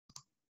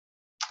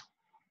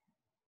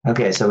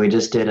Okay, so we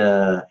just did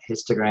a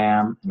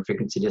histogram and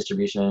frequency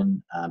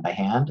distribution by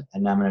hand,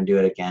 and now I'm going to do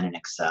it again in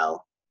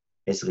Excel.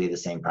 Basically the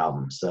same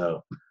problem.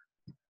 So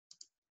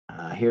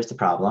here's the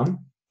problem.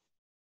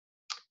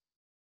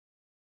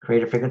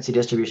 Create a frequency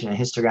distribution and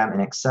histogram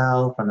in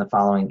Excel from the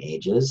following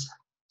ages.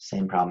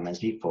 Same problem as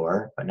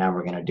before, but now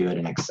we're going to do it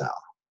in Excel.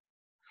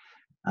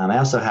 I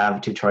also have a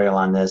tutorial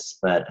on this,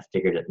 but I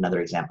figured another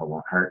example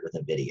won't hurt with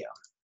a video.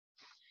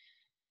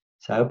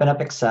 So I open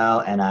up Excel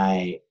and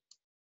I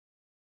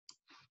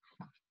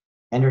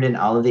entered in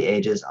all of the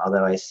ages,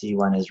 although I see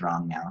one is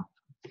wrong now.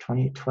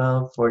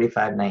 2012,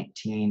 45,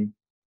 19,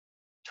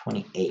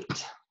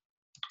 28.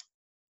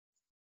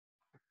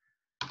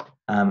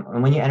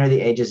 And when you enter the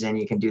ages in,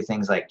 you can do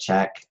things like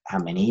check how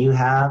many you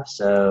have.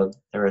 So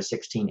there are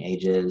 16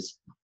 ages,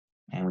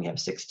 and we have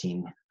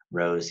 16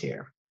 rows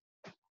here.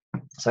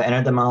 So I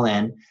entered them all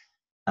in.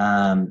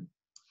 One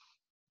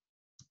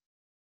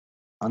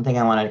thing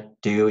I want to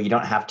do, you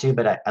don't have to,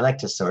 but I like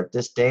to sort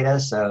this data.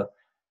 So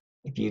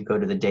if you go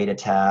to the Data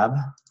tab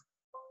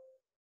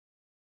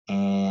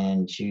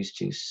and choose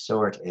to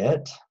sort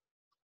it,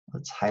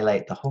 let's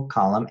highlight the whole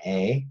column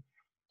A.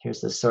 Here's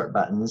the sort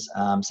buttons.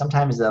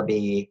 Sometimes they'll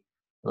be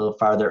a little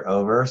farther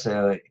over,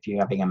 so if you're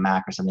having a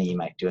Mac or something, you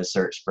might do a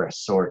search for a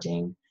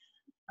sorting.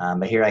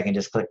 But here I can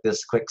just click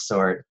this quick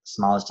sort,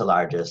 smallest to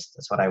largest.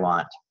 That's what I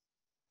want.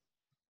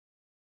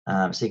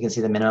 So you can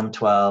see the minimum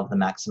 12, the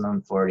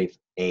maximum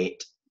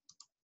 48.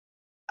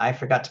 I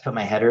forgot to put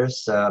my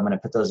headers, so I'm going to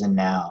put those in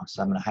now.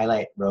 So I'm going to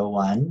highlight row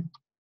 1,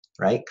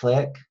 right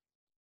click,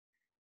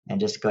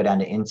 and just go down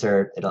to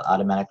insert. It'll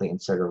automatically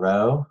insert a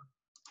row.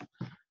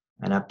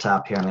 And up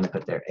top here, I'm going to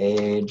put their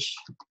age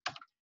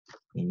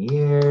in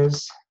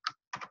years.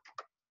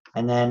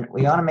 And then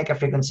we want to make a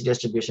frequency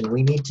distribution.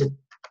 We need to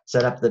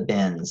set up the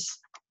bins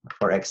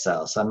for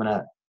Excel. So I'm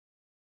going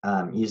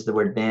to use the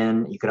word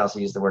bin. You could also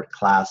use the word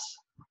class.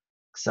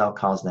 Excel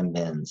calls them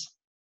bins.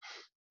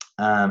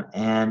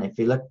 And if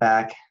you look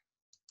back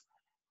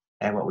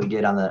at what we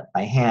did on the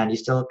by hand, you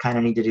still kind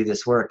of need to do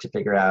this work to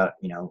figure out,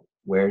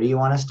 where do you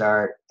want to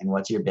start and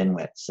what's your bin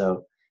width.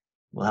 So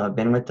we'll have a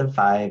bin width of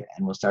 5,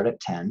 and we'll start at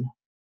 10.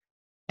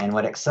 And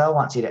what Excel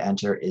wants you to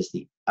enter is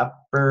the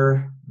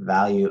upper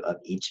value of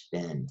each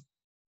bin.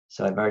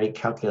 So I've already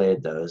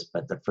calculated those,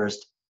 but the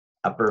first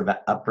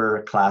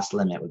upper class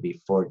limit would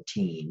be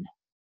 14.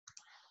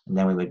 And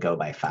then we would go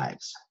by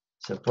 5s.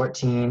 So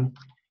 14,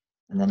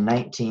 and then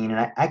 19.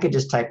 And I could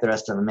just type the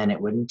rest of them in.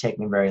 It wouldn't take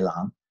me very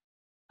long.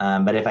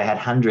 But if I had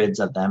hundreds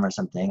of them or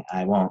something,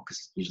 I won't,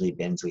 because usually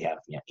bins we have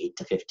 8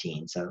 to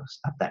 15, so it's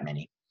not that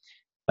many.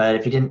 But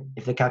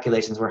if the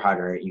calculations were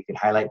harder, you could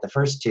highlight the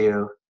first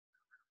 2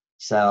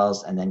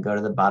 cells and then go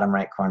to the bottom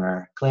right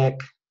corner, click,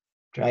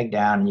 drag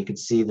down, and you can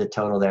see the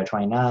total there,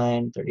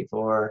 29,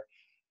 34.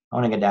 I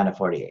want to get down to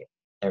 48.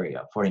 There we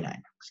go,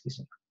 49, excuse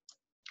me.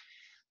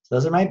 So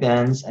those are my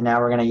bins, and now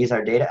we're going to use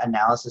our data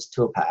analysis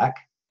Toolpak.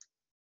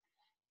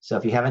 So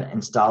if you haven't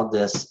installed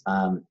this,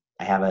 I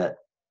have a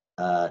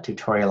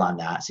tutorial on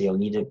that. So you'll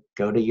need to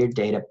go to your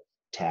data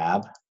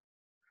tab.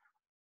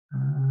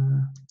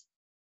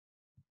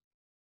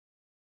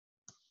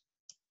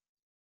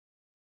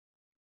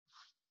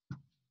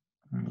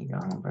 There you go.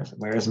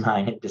 Where's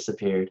mine? It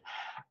disappeared.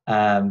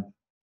 I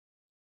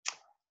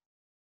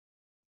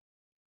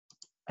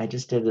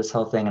just did this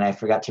whole thing and I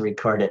forgot to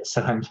record it,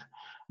 so I'm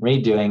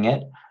redoing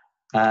it.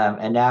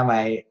 And now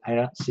I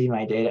don't see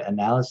my data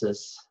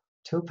analysis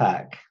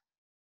Toolpak.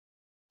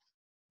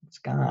 It's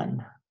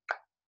gone.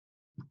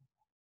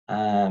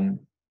 Can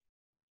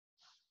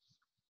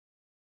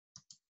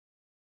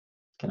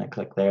I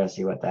click there and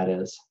see what that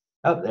is?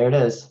 Oh, there it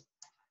is.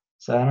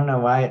 So I don't know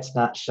why it's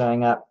not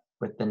showing up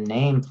with the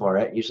name for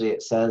it. Usually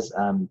it says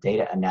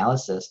data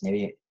analysis.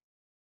 Maybe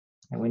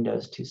my window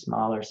is too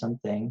small or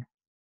something.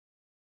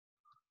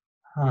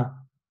 Huh.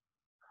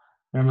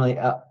 Normally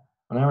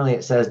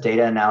it says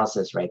data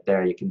analysis right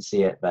there. You can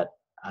see it, but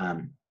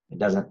it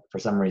doesn't. For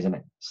some reason,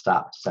 it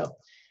stopped. So I'm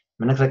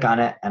going to click on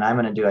it, and I'm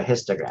going to do a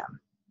histogram.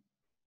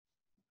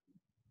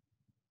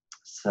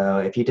 So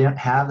if you didn't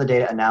have the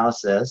data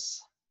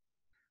analysis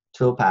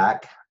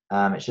Toolpak,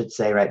 it should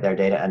say right there,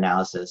 data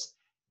analysis.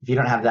 If you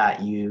don't have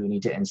that, you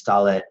need to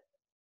install it,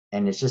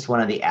 and it's just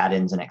one of the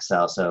add-ins in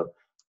Excel. So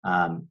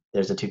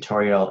there's a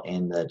tutorial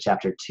in the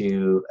chapter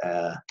 2,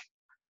 I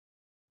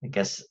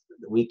guess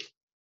week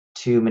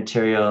 2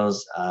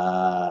 materials.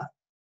 I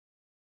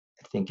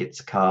think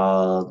it's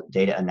called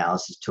Data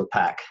Analysis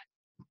Toolpak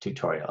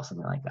tutorial,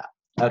 something like that.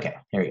 Okay,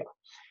 here we go.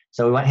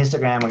 So we want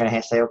histogram. We're going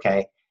to say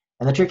OK.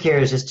 And the trick here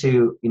is just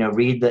to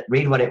read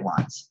what it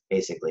wants.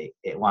 Basically,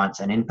 it wants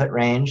an input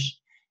range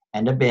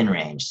and a bin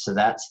range. So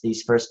that's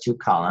these first 2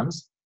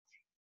 columns.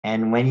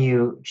 And when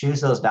you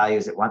choose those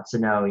values, it wants to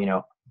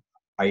know,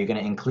 are you going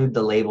to include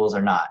the labels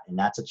or not? And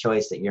that's a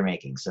choice that you're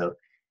making. So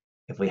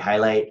if we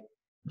highlight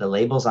the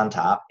labels on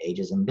top,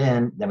 ages and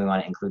bin, then we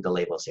want to include the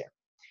labels here.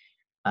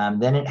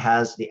 Then it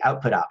has the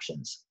output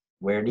options.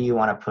 Where do you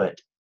want to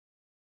put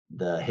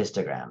the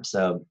histogram?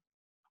 So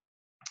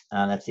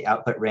that's the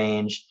output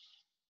range.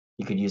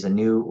 You could use a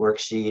new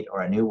worksheet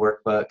or a new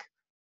workbook.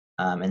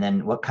 And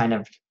then what kind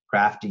of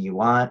graph do you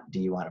want? Do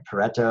you want a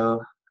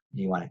Pareto?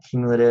 Do you want a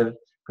cumulative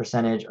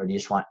percentage, or do you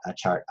just want a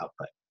chart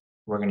output?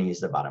 We're going to use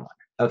the bottom one.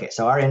 Okay,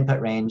 so our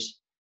input range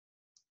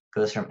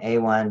goes from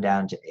A1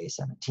 down to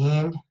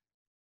A17.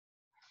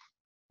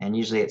 And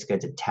usually it's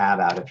good to tab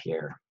out of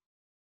here.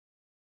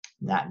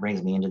 And that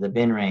brings me into the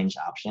bin range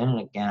option. And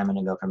again, I'm going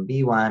to go from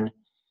B1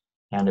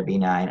 down to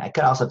B9. I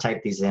could also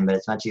type these in, but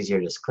it's much easier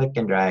to just click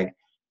and drag.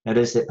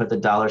 Notice it put the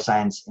dollar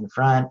signs in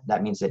front.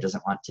 That means it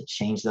doesn't want to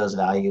change those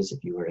values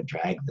if you were to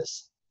drag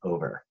this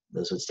over.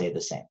 Those would stay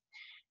the same.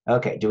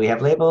 Okay, do we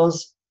have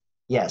labels?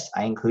 Yes,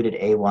 I included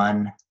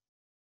A1,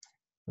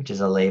 which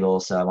is a label,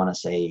 so I want to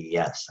say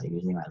yes, I'm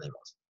using my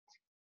labels.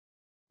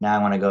 Now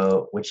I want to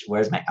go,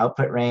 where's my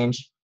output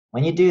range?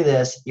 When you do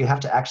this, you have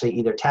to actually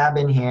either tab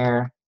in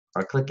here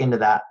or click into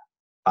that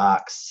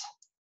box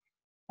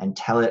and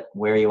tell it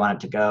where you want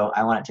it to go.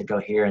 I want it to go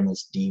here in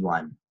this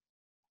D1.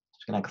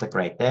 Just going to click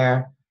right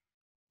there,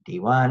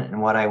 D1,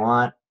 and what I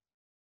want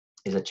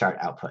is a chart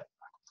output.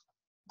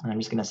 And I'm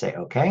just going to say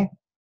OK.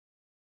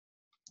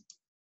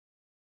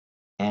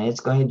 And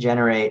it's going to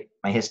generate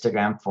my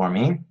histogram for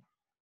me.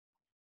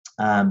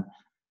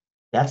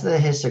 That's the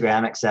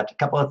histogram, except a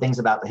couple of things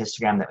about the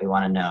histogram that we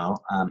want to know.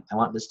 I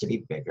want this to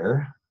be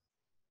bigger.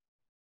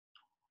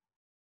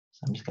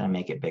 So I'm just going to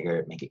make it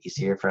bigger, make it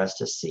easier for us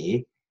to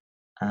see.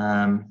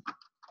 A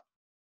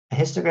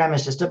histogram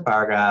is just a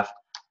bar graph,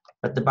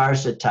 but the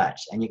bars should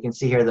touch. And you can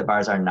see here the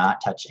bars are not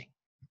touching.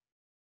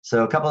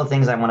 So a couple of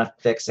things I want to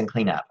fix and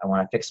clean up. I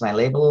want to fix my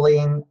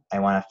labeling. I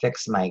want to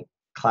fix my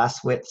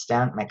class widths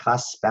down, my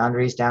class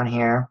boundaries down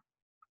here.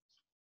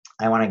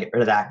 I want to get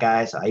rid of that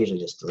guy, so I usually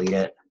just delete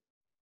it.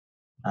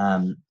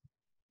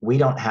 We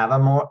don't have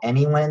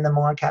anyone in the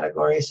more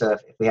category, so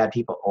if we had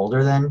people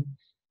older than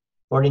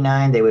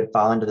 49, they would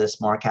fall into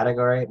this more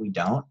category. We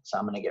don't, so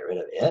I'm going to get rid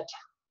of it.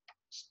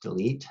 Just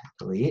delete,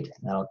 delete,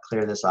 and that'll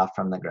clear this off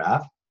from the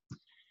graph.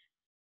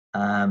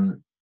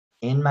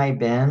 In my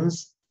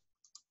bins,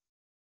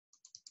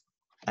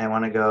 I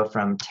want to go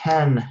from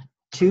 10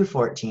 to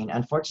 14.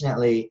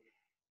 Unfortunately,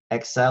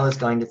 Excel is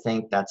going to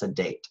think that's a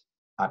date,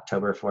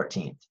 October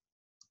 14th.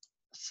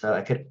 So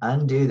I could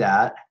undo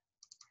that.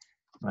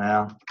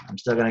 Well, I'm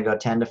still going to go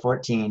 10 to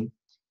 14,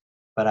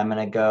 but I'm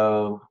going to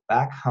go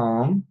back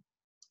home,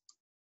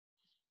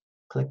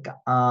 click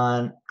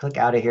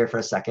out of here for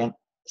a second.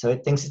 So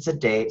it thinks it's a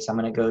date, so I'm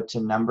going to go to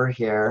number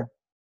here,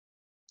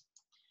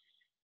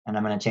 and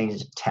I'm going to change it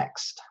to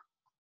text.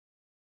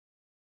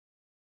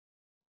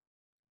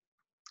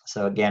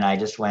 So again, I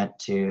just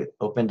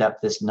opened up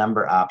this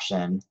number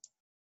option,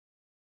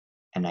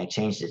 and I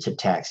changed it to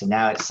text. And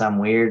now it's some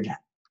weird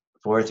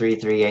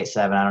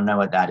 43387. I don't know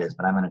what that is,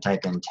 but I'm going to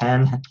type in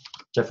 10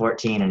 to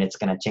 14, and it's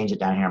going to change it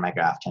down here on my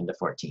graph, 10 to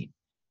 14.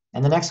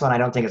 And the next one, I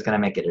don't think it's going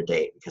to make it a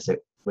date because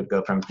it would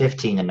go from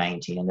 15 to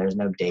 19, and there's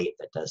no date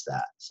that does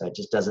that. So it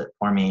just does it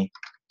for me,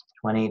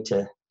 20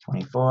 to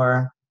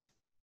 24.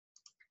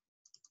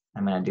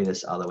 I'm going to do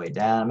this all the way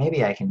down.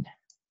 Maybe I can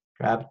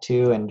grab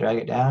 2 and drag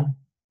it down.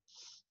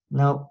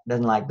 Nope,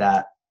 doesn't like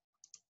that.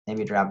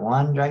 Maybe grab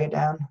 1, drag it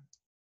down.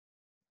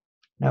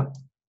 Nope.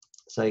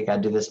 So you got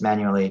to do this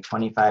manually,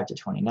 25 to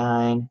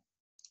 29.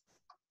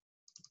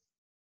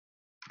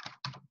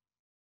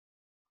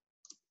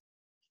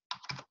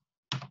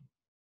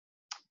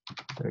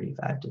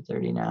 $35 to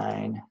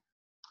 $39,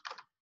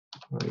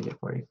 $40 to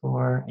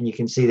 $44, and you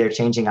can see they're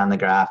changing on the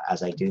graph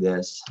as I do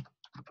this,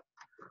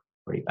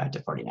 $45 to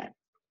 $49.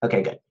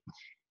 Okay, good.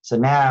 So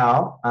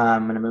now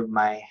I'm going to move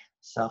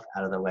myself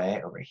out of the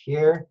way over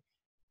here.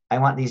 I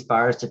want these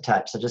bars to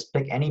touch, so just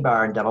pick any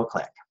bar and double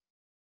click.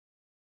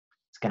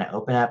 It's going to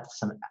open up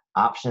some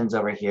options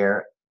over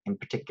here. In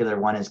particular,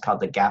 one is called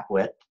the gap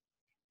width.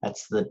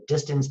 That's the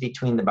distance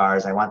between the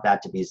bars. I want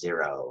that to be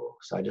 0.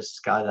 So I just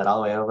scale that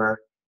all the way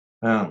over.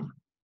 Boom.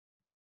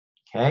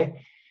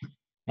 Okay.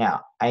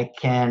 Now I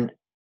can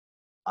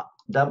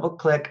double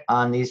click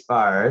on these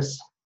bars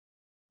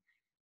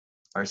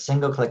or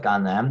single click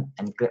on them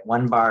and get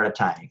 1 bar at a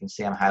time. You can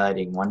see I'm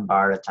highlighting 1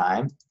 bar at a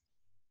time.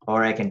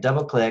 Or I can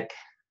double click,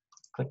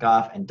 click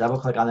off, and double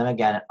click on them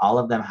again, and all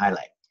of them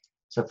highlight.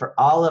 So for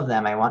all of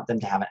them, I want them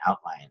to have an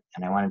outline,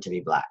 and I want it to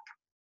be black.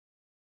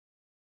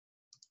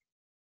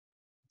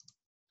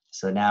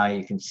 So now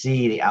you can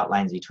see the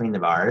outlines between the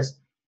bars.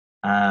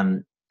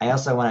 I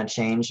also want to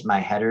change my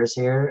headers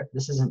here.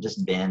 This isn't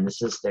just bin,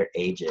 this is their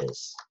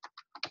ages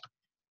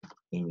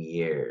in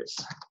years.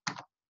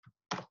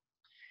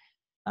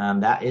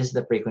 That is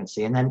the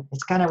frequency. And then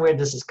it's kind of weird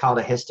this is called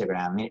a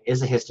histogram. I mean, it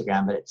is a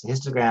histogram, but it's a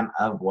histogram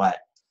of what?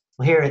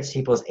 Well, here it's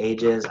people's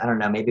ages. I don't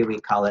know, maybe we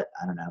call it,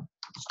 I don't know,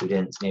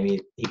 students.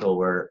 Maybe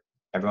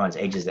everyone's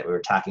ages that we were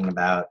talking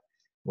about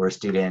were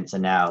students,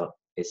 and now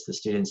it's the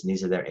students and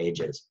these are their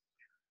ages.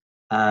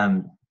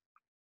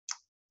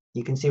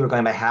 You can see we're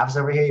going by halves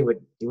over here. You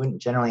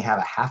wouldn't generally have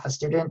a half a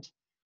student.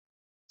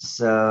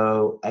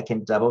 So I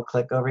can double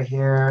click over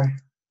here,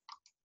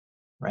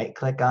 right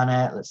click on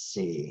it. Let's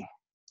see.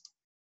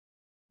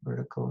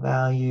 Vertical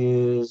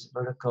values,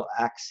 vertical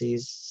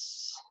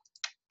axes,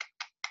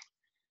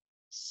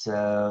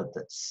 So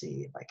let's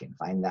see if I can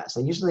find that.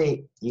 So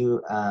usually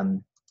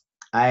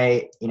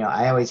I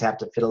always have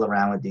to fiddle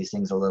around with these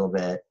things a little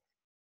bit.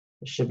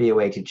 There should be a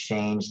way to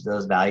change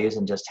those values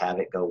and just have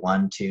it go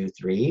 1, 2,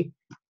 3.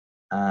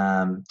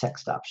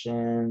 Text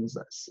options,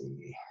 let's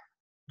see.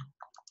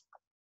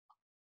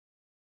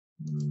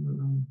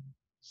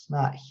 It's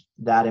not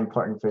that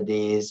important for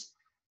these.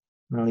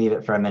 I'm gonna leave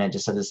it for a minute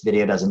just so this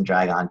video doesn't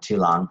drag on too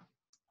long.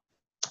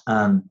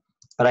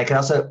 But I could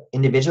also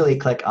individually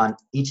click on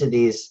each of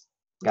these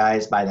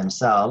guys by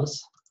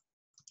themselves.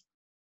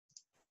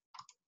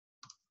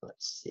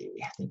 Let's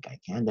see, I think I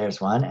can. There's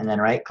one, and then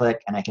right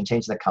click and I can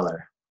change the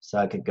color. So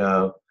I could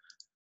go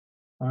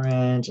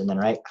orange and then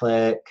right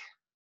click,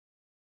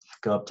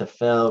 go up to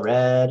fill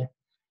red,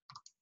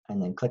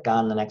 and then click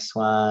on the next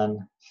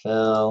one,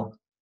 fill,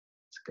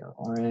 let's go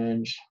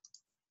orange.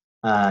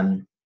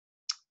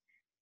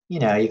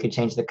 You could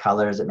change the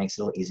colors. It makes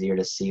it a little easier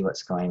to see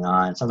what's going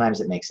on. Sometimes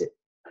it makes it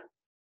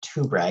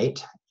too bright.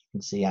 You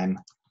can see I'm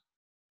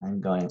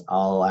going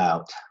all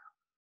out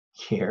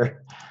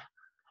here.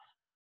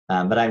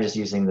 But I'm just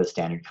using the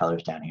standard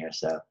colors down here,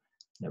 so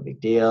no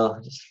big deal.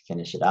 Just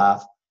finish it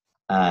off.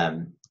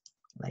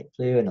 Light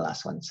blue, and the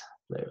last one's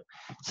blue.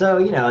 So,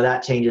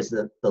 that changes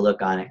the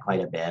look on it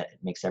quite a bit. It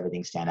makes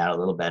everything stand out a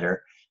little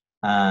better.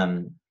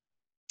 I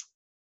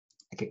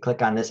could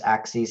click on this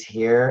axis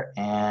here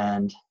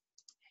and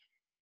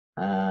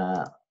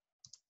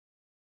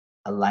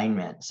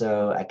alignment.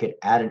 So I could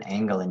add an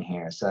angle in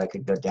here. So I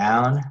could go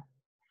down,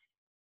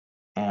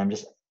 and I'm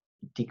just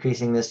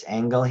decreasing this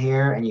angle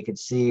here, and you can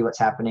see what's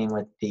happening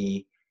with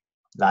the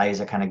values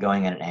are kind of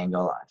going at an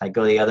angle. If I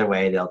go the other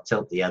way, they'll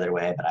tilt the other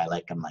way, but I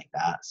like them like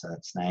that, so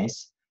that's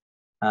nice.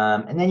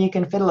 And then you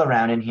can fiddle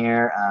around in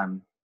here.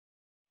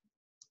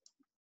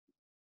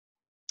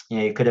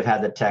 You could have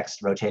had the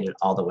text rotated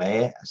all the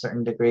way a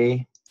certain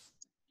degree.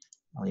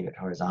 I'll leave it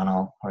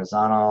horizontal,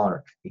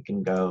 or you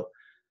can go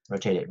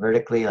rotate it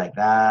vertically like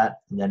that.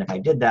 And then if I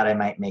did that, I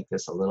might make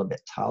this a little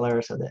bit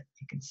taller so that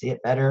you can see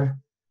it better.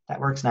 That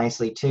works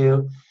nicely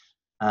too.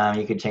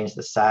 You could change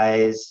the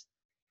size.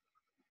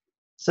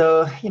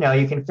 So,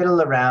 you can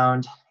fiddle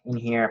around in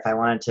here. If I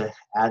wanted to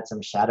add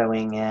some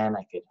shadowing in,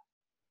 I could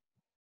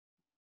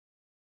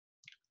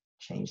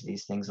change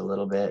these things a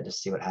little bit,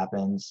 just see what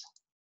happens.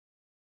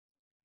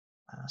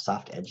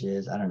 Soft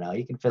edges, I don't know.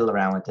 You can fiddle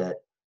around with it.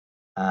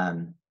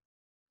 Ooh,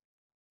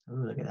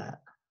 look at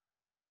that.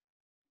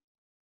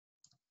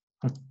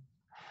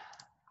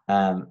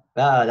 Oh,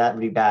 that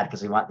would be bad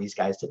because we want these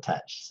guys to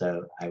touch.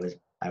 So that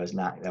was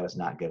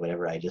not good,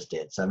 whatever I just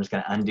did. So I'm just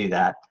going to undo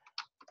that.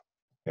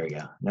 There we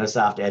go. No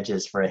soft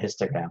edges for a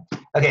histogram.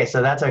 Okay,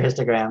 so that's our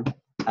histogram.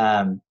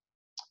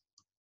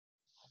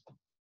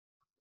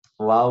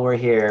 While we're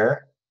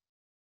here,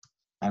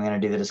 I'm going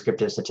to do the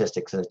descriptive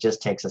statistics. So it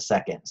just takes a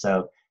second.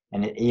 So,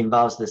 and it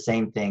involves the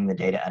same thing, the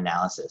data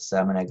analysis. So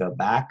I'm going to go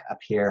back up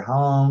here,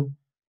 home,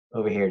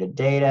 over here to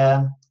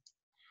data.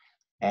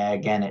 And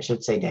again, it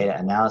should say data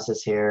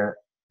analysis here.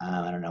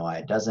 I don't know why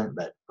it doesn't,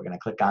 but we're going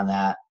to click on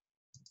that.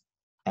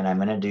 And I'm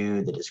going to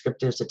do the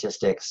descriptive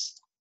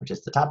statistics, which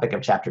is the topic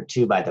of chapter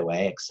 2, by the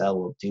way. Excel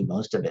will do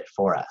most of it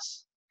for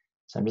us.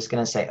 So I'm just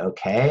going to say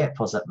OK. It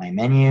pulls up my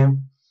menu.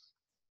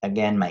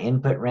 Again, my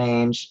input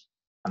range.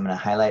 I'm going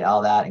to highlight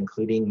all that,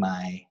 including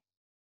my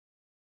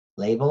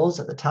labels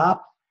at the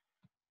top.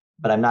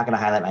 But I'm not going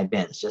to highlight my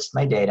bins, just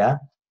my data.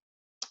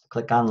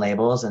 Click on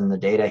labels, and the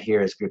data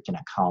here is grouped in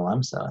a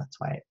column, so that's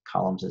why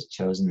columns is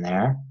chosen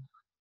there.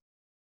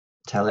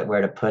 Tell it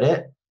where to put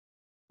it.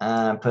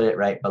 Put it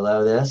right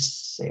below this,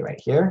 say right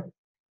here.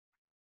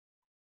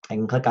 I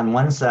can click on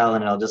one cell,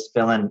 and it'll just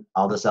fill in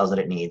all the cells that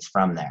it needs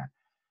from there.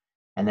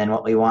 And then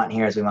what we want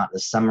here is we want the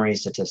summary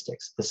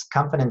statistics. This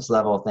confidence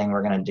level thing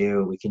we're going to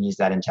do, we can use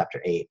that in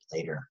chapter 8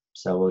 later.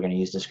 So we're going to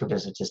use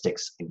descriptive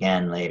statistics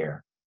again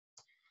later.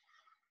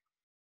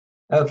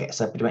 Okay,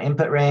 so I put my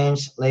input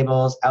range,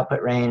 labels,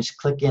 output range,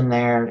 click in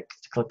there,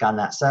 click on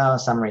that cell,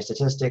 summary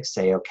statistics,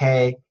 say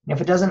okay. And if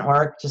it doesn't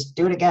work, just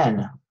do it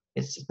again.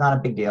 It's not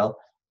a big deal.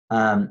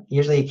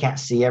 Usually you can't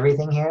see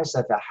everything here, so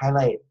if I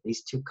highlight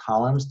these two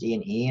columns, D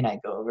and E, and I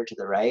go over to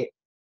the right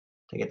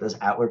to get those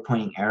outward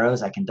pointing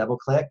arrows, I can double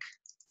click.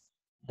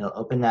 It'll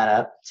open that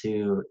up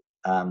to,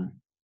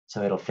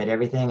 so it'll fit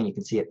everything, and you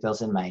can see it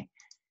fills in my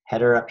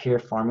header up here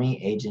for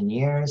me, age in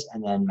years,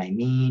 and then my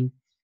mean,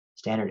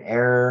 standard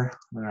error,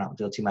 we don't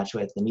deal too much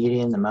with, the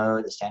median, the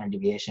mode, the standard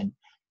deviation.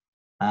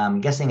 I'm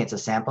guessing it's a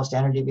sample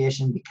standard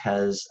deviation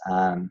because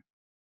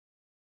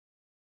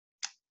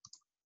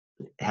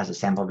it has a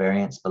sample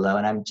variance below,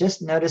 and I'm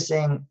just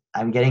noticing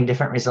I'm getting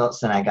different results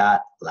than I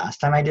got last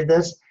time I did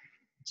this.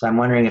 So I'm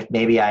wondering if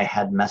maybe I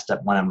had messed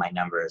up one of my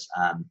numbers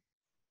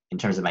in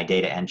terms of my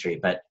data entry,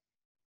 but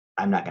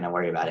I'm not going to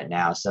worry about it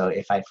now. So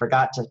if I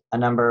forgot a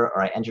number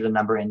or I entered a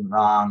number in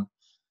wrong,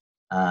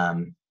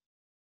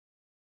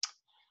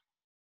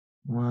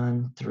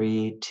 1,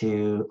 3,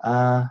 2,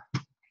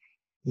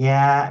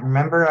 yeah,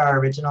 remember our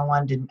original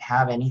one didn't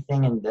have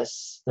anything in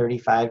this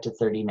 35 to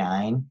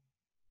 39.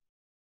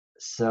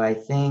 So I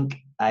think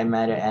I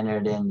might have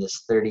entered in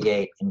this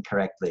 38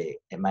 incorrectly.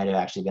 It might have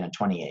actually been a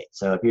 28.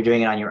 So if you're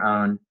doing it on your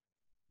own,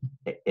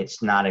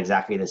 it's not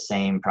exactly the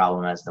same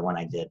problem as the one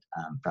I did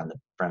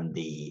from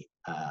the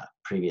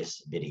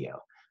previous video.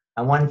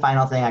 And one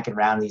final thing, I can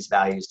round these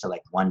values to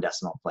like 1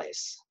 decimal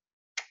place.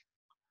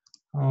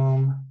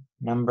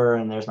 Number,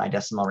 and there's my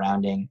decimal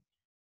rounding.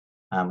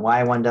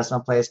 Why 1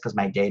 decimal place? Because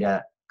my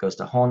data goes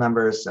to whole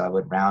numbers, so I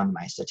would round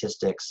my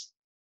statistics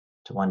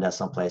to 1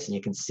 decimal place. And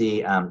you can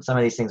see some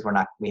of these things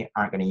we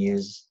aren't going to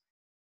use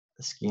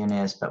the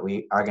skewness, but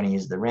we are going to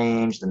use the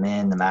range, the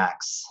min, the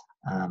max.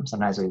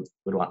 Sometimes we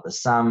would want the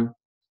sum,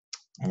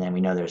 and then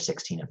we know there's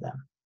 16 of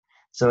them.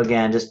 So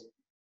again, just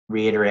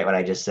reiterate what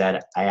I just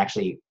said. I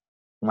actually,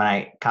 when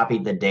I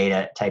copied the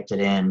data, typed it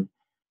in,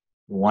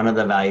 one of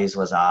the values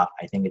was off.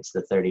 I think it's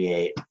the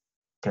 38,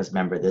 because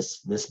remember,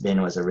 this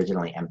bin was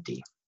originally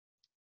empty.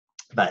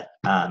 But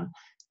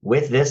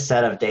with this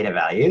set of data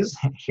values,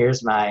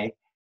 here's my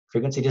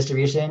frequency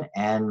distribution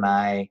and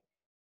my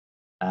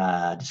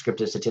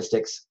descriptive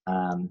statistics.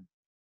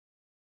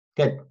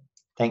 Good,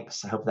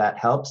 thanks. I hope that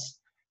helps.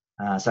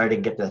 Sorry to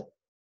get the,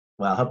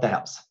 well, I hope that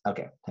helps.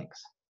 Okay,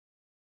 thanks.